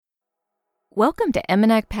Welcome to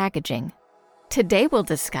Emanak Packaging. Today we'll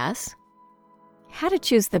discuss how to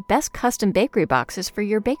choose the best custom bakery boxes for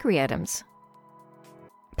your bakery items.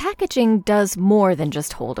 Packaging does more than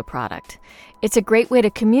just hold a product. It's a great way to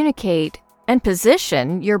communicate and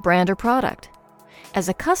position your brand or product. As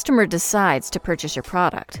a customer decides to purchase your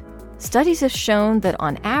product, studies have shown that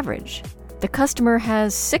on average, the customer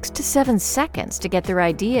has 6 to 7 seconds to get their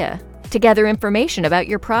idea, to gather information about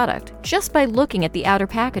your product just by looking at the outer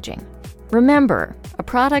packaging. Remember, a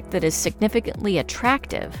product that is significantly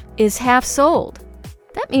attractive is half sold.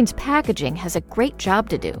 That means packaging has a great job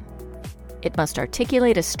to do. It must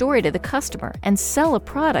articulate a story to the customer and sell a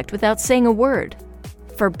product without saying a word.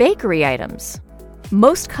 For bakery items,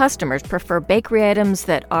 most customers prefer bakery items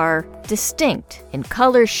that are distinct in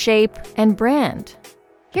color, shape, and brand.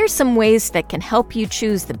 Here's some ways that can help you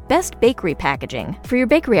choose the best bakery packaging for your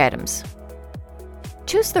bakery items.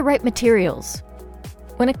 Choose the right materials.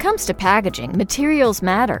 When it comes to packaging, materials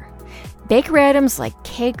matter. Bakery items like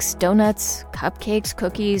cakes, donuts, cupcakes,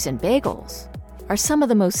 cookies, and bagels are some of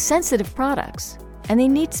the most sensitive products, and they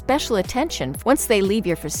need special attention once they leave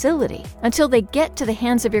your facility until they get to the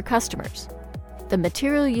hands of your customers. The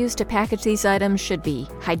material used to package these items should be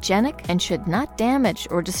hygienic and should not damage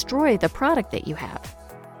or destroy the product that you have.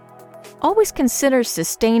 Always consider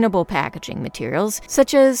sustainable packaging materials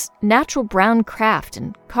such as natural brown kraft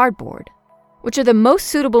and cardboard, which are the most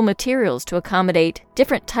suitable materials to accommodate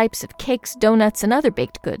different types of cakes, donuts, and other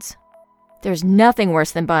baked goods. There's nothing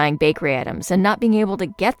worse than buying bakery items and not being able to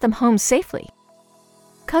get them home safely.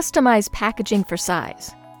 Customize packaging for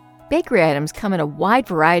size. Bakery items come in a wide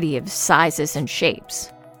variety of sizes and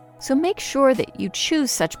shapes, so make sure that you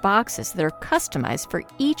choose such boxes that are customized for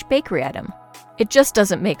each bakery item. It just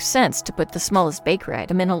doesn't make sense to put the smallest bakery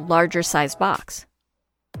item in a larger size box.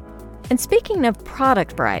 And speaking of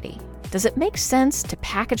product variety, does it make sense to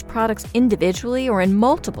package products individually or in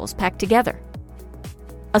multiples packed together?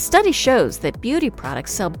 A study shows that beauty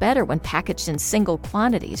products sell better when packaged in single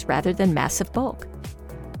quantities rather than massive bulk.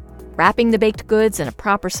 Wrapping the baked goods in a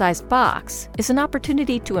proper-sized box is an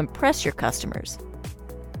opportunity to impress your customers.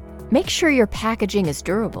 Make sure your packaging is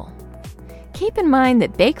durable. Keep in mind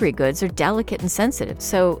that bakery goods are delicate and sensitive,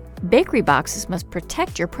 so bakery boxes must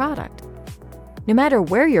protect your product. No matter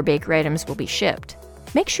where your bakery items will be shipped,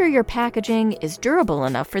 make sure your packaging is durable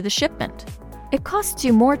enough for the shipment. It costs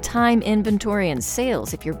you more time, inventory, and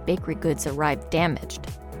sales if your bakery goods arrive damaged.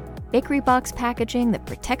 Bakery box packaging that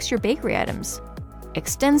protects your bakery items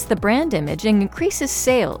extends the brand image and increases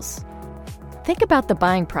sales. Think about the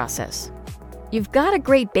buying process. You've got a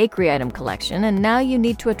great bakery item collection, and now you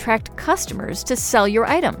need to attract customers to sell your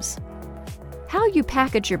items. How you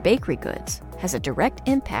package your bakery goods has a direct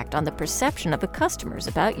impact on the perception of the customers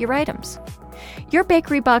about your items. Your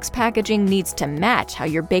bakery box packaging needs to match how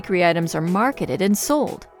your bakery items are marketed and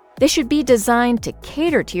sold. They should be designed to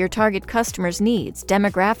cater to your target customers' needs,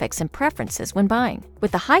 demographics, and preferences when buying,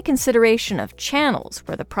 with a high consideration of channels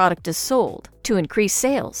where the product is sold to increase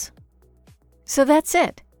sales. So that's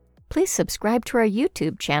it. Please subscribe to our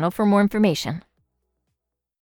YouTube channel for more information.